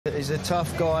He's a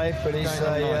tough guy, but he's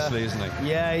nicely, isn't he?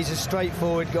 Yeah, he's a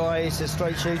straightforward guy. He's a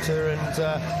straight shooter,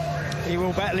 and he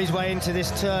will battle his way into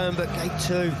this turn. But gate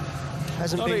 2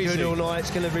 hasn't been good all night. It's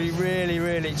going to be really,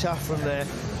 really tough from there.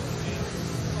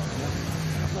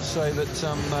 I must say that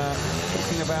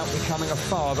talking about becoming a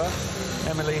father,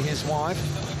 Emily, his wife,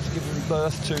 has given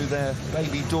birth to their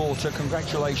baby daughter.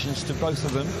 Congratulations to both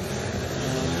of them.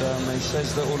 And he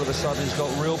says that all of a sudden he's got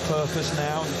real purpose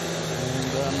now,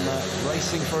 and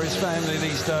racing for his family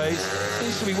these days.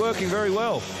 Seems to be working very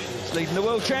well. He's leading the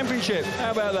World Championship.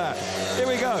 How about that? Here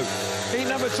we go. Heat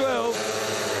number 12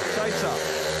 takes up.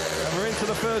 And we're into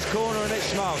the first corner, and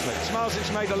it's Zmarzlik.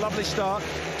 Zmarzlik's made a lovely start.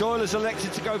 Doyle has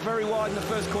elected to go very wide in the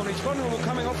first corner. He's vulnerable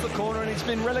coming off the corner, and he's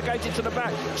been relegated to the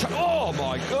back. Oh,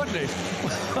 my goodness.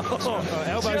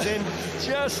 Elbows in.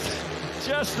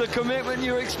 Just the commitment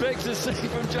you expect to see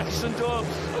from Jason Doyle.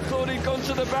 I thought he'd gone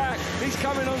to the back. He's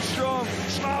coming on strong.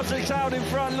 Zmarzlik's out in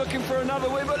front looking for another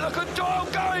win, but look at Doyle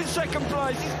going second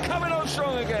place. He's coming on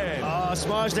strong again.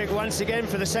 Zmarzlik once again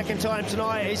for the second time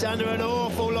tonight. He's under an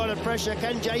awful lot of pressure.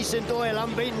 Can Jason Doyle,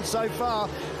 unbeaten so far,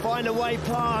 find a way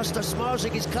past?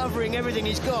 Zmarzlik is covering everything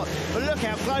he's got. But look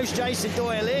how close Jason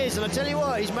Doyle is. And I tell you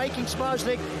what, he's making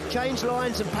Zmarzlik change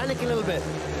lines and panic a little bit.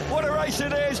 What a race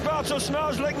it is. Bartosz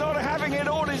Zmarzlik not having it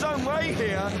all his own way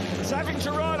here. He's having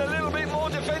to ride a little bit more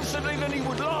defensively than he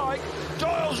would like.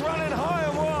 Doyle's running high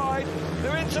and wide.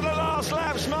 They're into the last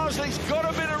lap. Zmarzlik's got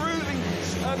a bit of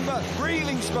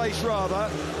breathing space, rather.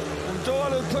 And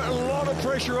Doyle had put a lot of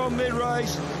pressure on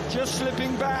mid-race, just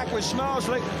slipping back with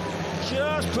Zmarzlik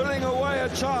just pulling away a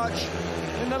touch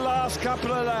in the last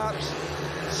couple of laps.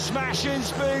 Smashing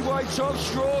Speedway, top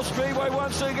straw Speedway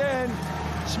once again.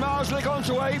 Zmarzlik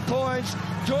onto 8 points.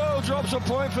 Doyle drops a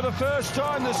point for the first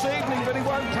time this evening, but he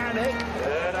won't panic.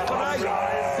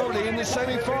 Probably in the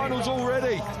semi-finals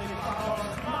already.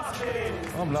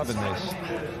 I'm loving this.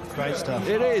 Great stuff.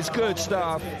 It is good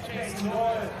stuff.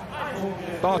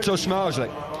 Bartosz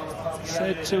Zmarzlik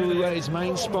said to his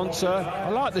main sponsor, I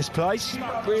like this place,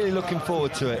 really looking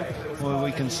forward to it. Well,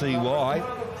 we can see why.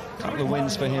 A couple of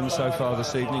wins for him so far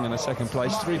this evening and a second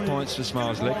place. 3 points for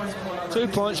Zmarzlik, 2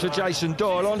 points for Jason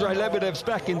Doyle. Andrei Lebedev's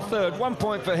back in third, 1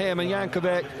 point for him, and Jan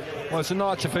Kvek, well, it's a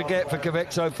night to forget for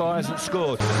Kvek so far, hasn't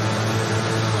scored.